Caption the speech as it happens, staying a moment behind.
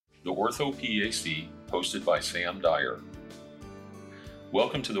the Ortho PAC, hosted by Sam Dyer.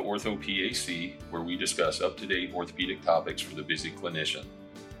 Welcome to the Ortho PAC, where we discuss up-to-date orthopedic topics for the busy clinician.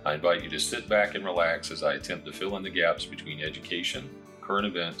 I invite you to sit back and relax as I attempt to fill in the gaps between education, current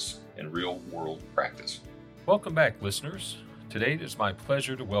events, and real-world practice. Welcome back, listeners. Today it is my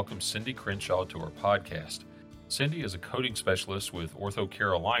pleasure to welcome Cindi Crenshaw to our podcast. Cindi is a coding specialist with Ortho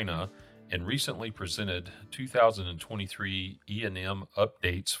Carolina and recently presented 2023 E&M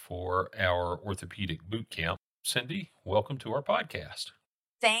updates for our orthopedic boot camp. Cindi, welcome to our podcast.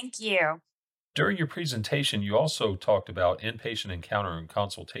 Thank you. During your presentation, you also talked about inpatient encounter and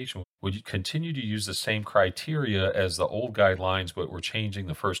consultation. Would you continue to use the same criteria as the old guidelines, but we're changing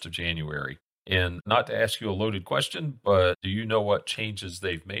the 1st of January? And not to ask you a loaded question, but do you know what changes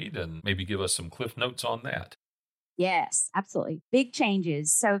they've made and maybe give us some cliff notes on that? Yes, absolutely. Big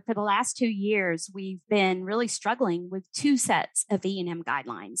changes. So for the last 2 years, we've been really struggling with 2 sets of E&M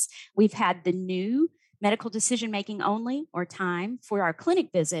guidelines. We've had the new medical decision-making only, or time, for our clinic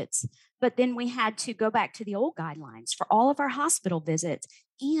visits, but then we had to go back to the old guidelines for all of our hospital visits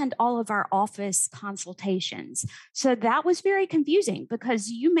and all of our office consultations. So that was very confusing because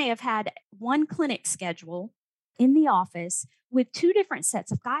you may have had one clinic schedule in the office with 2 different sets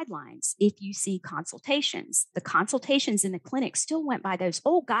of guidelines. If you see consultations, the consultations in the clinic still went by those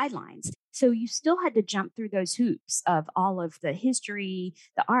old guidelines. So you still had to jump through those hoops of all of the history,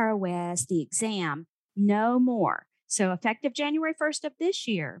 the ROS, the exam. No more. So effective January 1st of this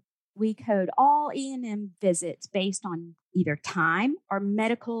year, we code all E&M visits based on either time or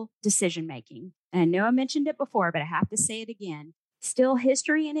medical decision-making. And I know I mentioned it before, but I have to say it again. Still,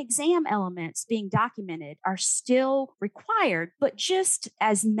 history and exam elements being documented are still required, but just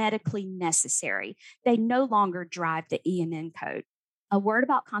as medically necessary. They no longer drive the E&M code. A word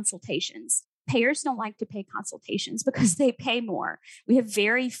about consultations. Payers don't like to pay consultations because they pay more. We have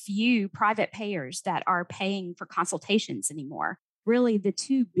very few private payers that are paying for consultations anymore. Really, the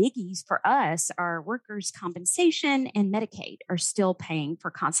 2 biggies for us are workers' compensation and Medicaid are still paying for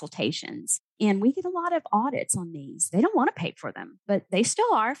consultations. And we get a lot of audits on these. They don't want to pay for them, but they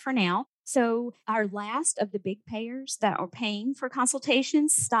still are for now. So our last of the big payers that are paying for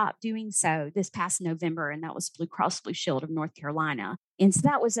consultations stopped doing so this past November, and that was Blue Cross Blue Shield of North Carolina. And so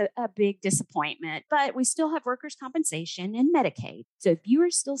that was a big disappointment, but we still have workers' compensation and Medicaid. So if you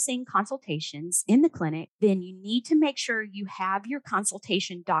are still seeing consultations in the clinic, then you need to make sure you have your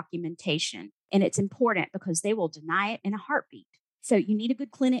consultation documentation. And it's important because they will deny it in a heartbeat. So you need a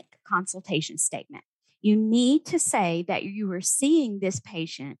good clinic consultation statement. You need to say that you are seeing this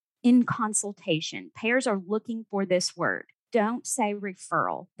patient in consultation. Payers are looking for this word. Don't say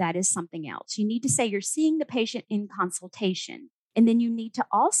referral. That is something else. You need to say you're seeing the patient in consultation. And then you need to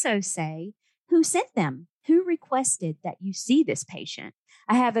also say who sent them, who requested that you see this patient.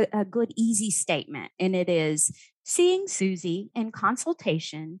 I have a good, easy statement, and it is seeing Susie in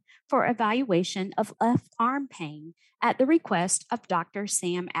consultation for evaluation of left arm pain at the request of Dr.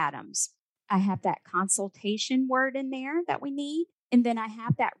 Sam Adams. I have that consultation word in there that we need. And then I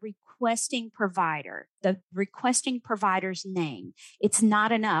have that requesting provider, the requesting provider's name. It's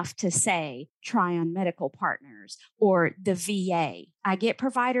not enough to say Tryon Medical Partners or the VA. I get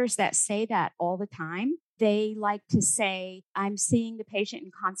providers that say that all the time. They like to say, I'm seeing the patient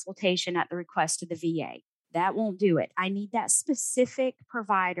in consultation at the request of the VA. That won't do it. I need that specific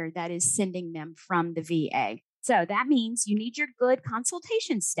provider that is sending them from the VA. So that means you need your good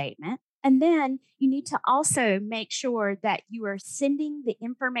consultation statement. And then you need to also make sure that you are sending the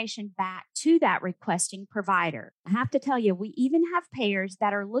information back to that requesting provider. I have to tell you, we even have payers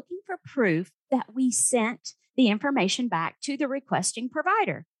that are looking for proof that we sent the information back to the requesting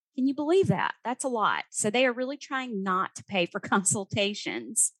provider. Can you believe that? That's a lot. So they are really trying not to pay for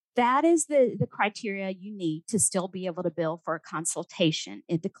consultations. That is the criteria you need to still be able to bill for a consultation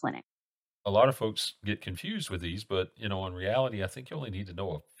in the clinic. A lot of folks get confused with these, but in reality, I think you only need to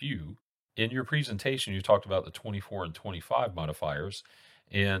know a few. In your presentation, you talked about the 24 and 25 modifiers,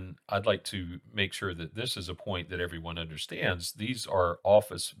 and I'd like to make sure that this is a point that everyone understands. These are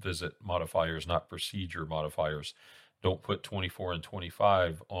office visit modifiers, not procedure modifiers. Don't put 24 and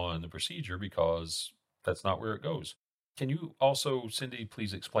 25 on the procedure because that's not where it goes. Can you also, Cindi,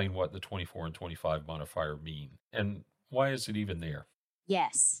 please explain what the 24 and 25 modifier mean, and why is it even there?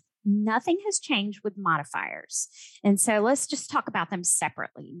 Yes. Nothing has changed with modifiers. And so let's just talk about them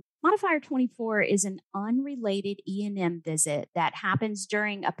separately. Modifier 24 is an unrelated E&M visit that happens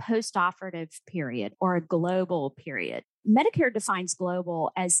during a post-operative period or a global period. Medicare defines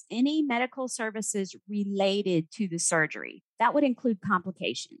global as any medical services related to the surgery. That would include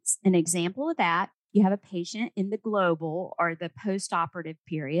complications. An example of that You have a patient in the global or the post-operative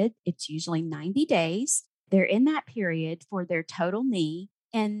period. It's usually 90 days. They're in that period for their total knee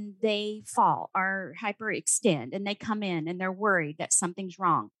and they fall or hyperextend and they come in and they're worried that something's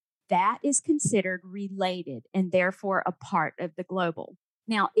wrong. That is considered related and therefore a part of the global.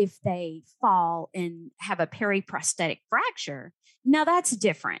 Now, if they fall and have a periprosthetic fracture, now that's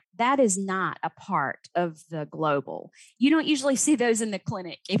different. That is not a part of the global. You don't usually see those in the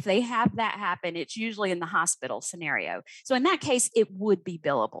clinic. If they have that happen, it's usually in the hospital scenario. So in that case, it would be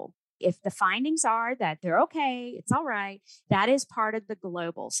billable. If the findings are that they're okay, it's all right, that is part of the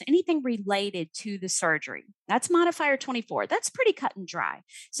global. So anything related to the surgery, that's modifier 24. That's pretty cut and dry.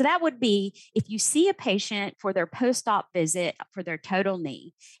 So that would be if you see a patient for their post-op visit for their total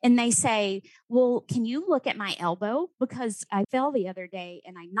knee and they say, well, can you look at my elbow? Because I fell the other day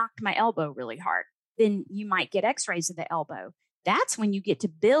and I knocked my elbow really hard. Then you might get x-rays of the elbow. That's when you get to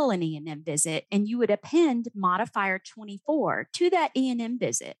bill an E&M visit and you would append modifier 24 to that E&M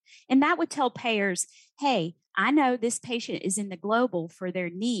visit. And that would tell payers, hey, I know this patient is in the global for their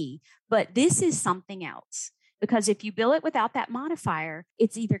knee, but this is something else. Because if you bill it without that modifier,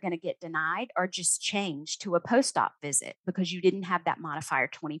 it's either going to get denied or just changed to a post-op visit because you didn't have that modifier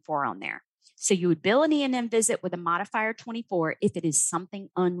 24 on there. So you would bill an E&M visit with a modifier 24 if it is something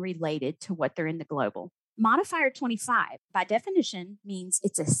unrelated to what they're in the global. Modifier 25, by definition, means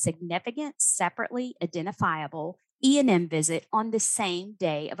it's a significant, separately identifiable E&M visit on the same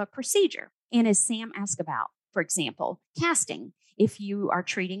day of a procedure. And as Sam asked about, for example, casting, if you are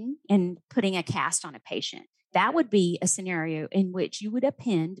treating and putting a cast on a patient, that would be a scenario in which you would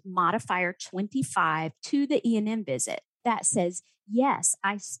append modifier 25 to the E&M visit. That says, yes,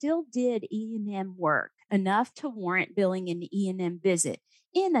 I still did E&M work enough to warrant billing an E&M visit,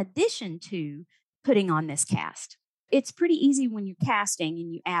 in addition to putting on this cast. It's pretty easy when you're casting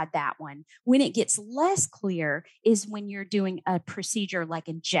and you add that one. When it gets less clear is when you're doing a procedure like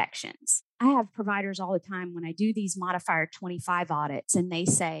injections. I have providers all the time when I do these modifier 25 audits and they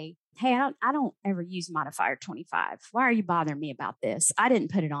say, hey, I don't ever use modifier 25. Why are you bothering me about this? I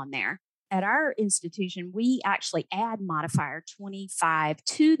didn't put it on there. At our institution, we actually add modifier 25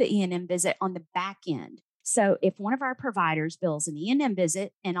 to the E&M visit on the back end. So if one of our providers bills an E&M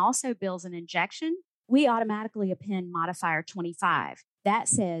visit and also bills an injection, we automatically append modifier 25. That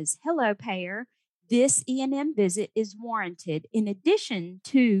says, hello, payer, this E&M visit is warranted in addition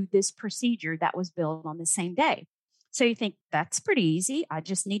to this procedure that was billed on the same day. So you think that's pretty easy. I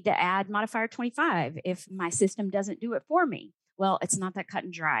just need to add modifier 25 if my system doesn't do it for me. Well, it's not that cut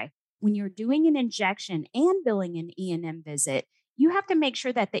and dry. When you're doing an injection and billing an E&M visit, you have to make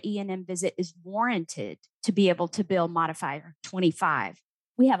sure that the E&M visit is warranted to be able to bill modifier 25.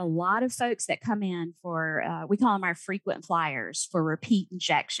 We have a lot of folks that come in for, we call them our frequent flyers for repeat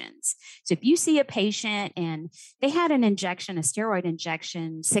injections. So if you see a patient and they had an injection, a steroid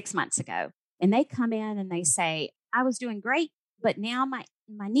injection 6 months ago, and they come in and they say, I was doing great, but now my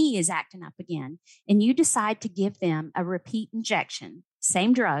knee is acting up again. And you decide to give them a repeat injection,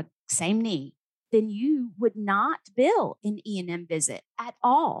 same drug, same knee, then you would not bill an E&M visit at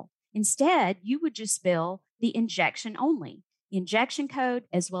all. Instead, you would just bill the injection only, the injection code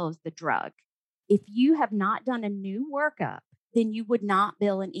as well as the drug. If you have not done a new workup, then you would not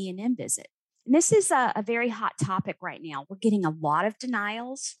bill an E&M visit. And this is a very hot topic right now. We're getting a lot of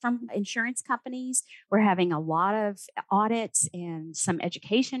denials from insurance companies. We're having a lot of audits and some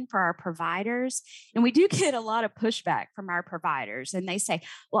education for our providers. And we do get a lot of pushback from our providers. And they say,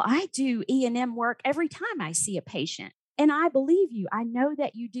 well, I do E&M work every time I see a patient. And I believe you. I know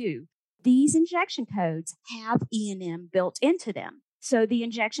that you do. These injection codes have E&M built into them. So the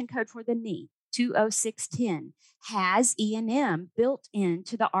injection code for the knee, 20610, has E&M built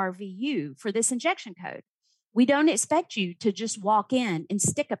into the RVU for this injection code. We don't expect you to just walk in and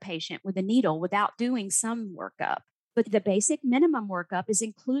stick a patient with a needle without doing some workup. But the basic minimum workup is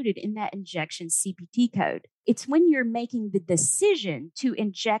included in that injection CPT code. It's when you're making the decision to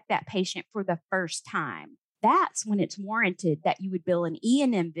inject that patient for the first time. That's when it's warranted that you would bill an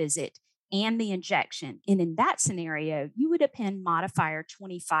E&M visit and the injection. And in that scenario, you would append modifier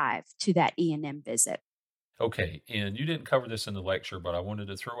 25 to that E&M visit. Okay, and you didn't cover this in the lecture, but I wanted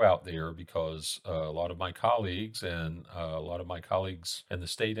to throw out there because a lot of my colleagues and a lot of my colleagues in the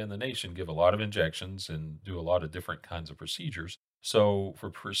state and the nation give a lot of injections and do a lot of different kinds of procedures. So for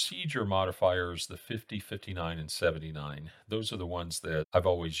procedure modifiers, the 50, 59, and 79, those are the ones that I've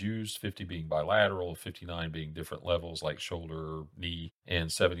always used, 50 being bilateral, 59 being different levels like shoulder, knee,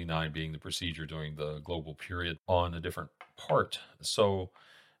 and 79 being the procedure during the global period on a different part. So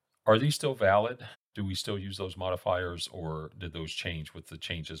are these still valid? Do we still use those modifiers, or did those change with the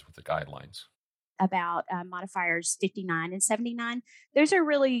changes with the guidelines? about modifiers 59 and 79, those are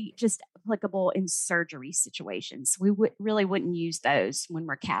really just applicable in surgery situations. We really wouldn't use those when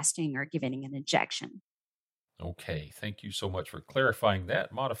we're casting or giving an injection. Okay, thank you so much for clarifying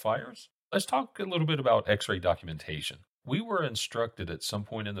that, modifiers. Let's talk a little bit about X-ray documentation. We were instructed at some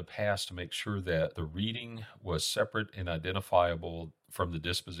point in the past to make sure that the reading was separate and identifiable from the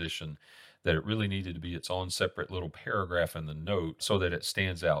disposition, that it really needed to be its own separate little paragraph in the note so that it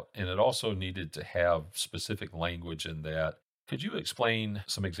stands out. And it also needed to have specific language in that. Could you explain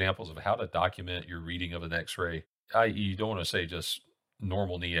some examples of how to document your reading of an X-ray? I.e., you don't want to say just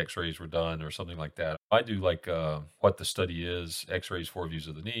normal knee X-rays were done or something like that. I do like what the study is, X-rays, 4 views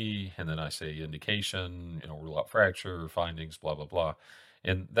of the knee, and then I say indication, rule out fracture, findings, blah, blah, blah.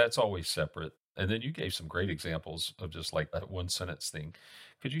 And that's always separate. And then you gave some great examples of just like that one sentence thing.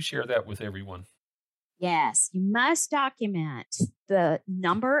 Could you share that with everyone? Yes, you must document the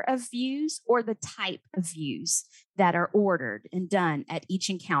number of views or the type of views that are ordered and done at each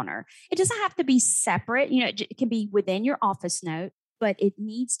encounter. It doesn't have to be separate. It can be within your office note, but it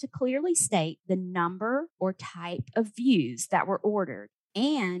needs to clearly state the number or type of views that were ordered.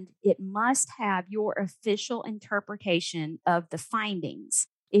 And it must have your official interpretation of the findings.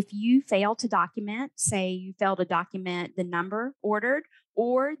 If you fail to document, say you fail to document the number ordered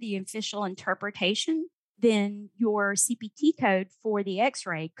or the official interpretation, then your CPT code for the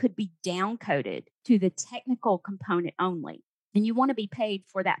X-ray could be downcoded to the technical component only. And you want to be paid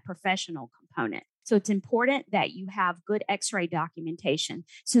for that professional component. So it's important that you have good X-ray documentation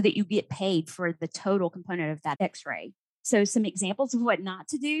so that you get paid for the total component of that X-ray. So some examples of what not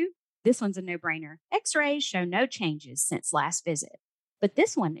to do. This one's a no-brainer. X-rays show no changes since last visit. But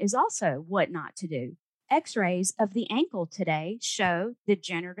this one is also what not to do. X-rays of the ankle today show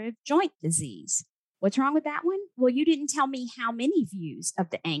degenerative joint disease. What's wrong with that one? Well, you didn't tell me how many views of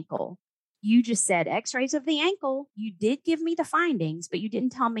the ankle. You just said X-rays of the ankle. You did give me the findings, but you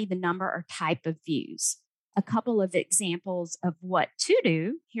didn't tell me the number or type of views. A couple of examples of what to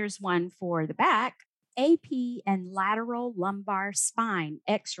do. Here's one for the back. AP and lateral lumbar spine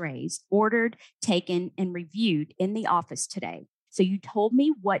X-rays ordered, taken, and reviewed in the office today. So you told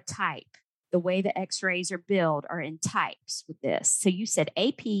me what type. The way the X-rays are billed are in types with this. So you said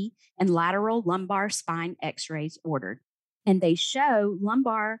AP and lateral lumbar spine X-rays ordered. And they show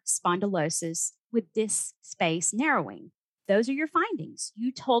lumbar spondylosis with disc space narrowing. Those are your findings.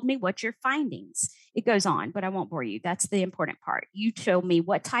 You told me what your findings. It goes on, but I won't bore you. That's the important part. You showed me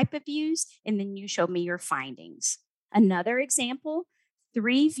what type of views, and then you showed me your findings. Another example,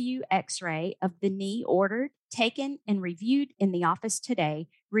 3-view X-ray of the knee ordered, taken, and reviewed in the office today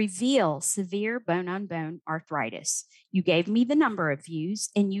reveal severe bone-on-bone arthritis. You gave me the number of views,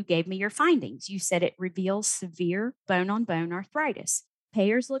 and you gave me your findings. You said it reveals severe bone-on-bone arthritis.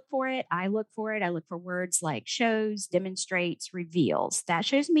 Payers look for it. I look for it. I look for words like shows, demonstrates, reveals. That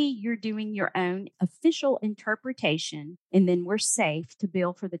shows me you're doing your own official interpretation, and then we're safe to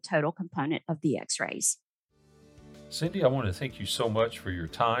bill for the total component of the X-rays. Cindi, I want to thank you so much for your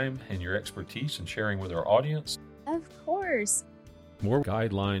time and your expertise in sharing with our audience. Of course. More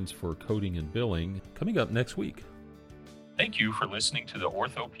guidelines for coding and billing coming up next week. Thank you for listening to the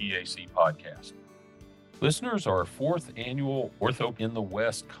OrthoPAC podcast. Listeners, our 4th annual Ortho in the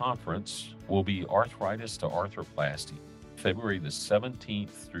West conference will be Arthritis to Arthroplasty, February the 17th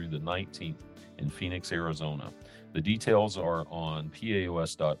through the 19th in Phoenix, Arizona. The details are on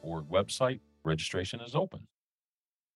paos.org website. Registration is open.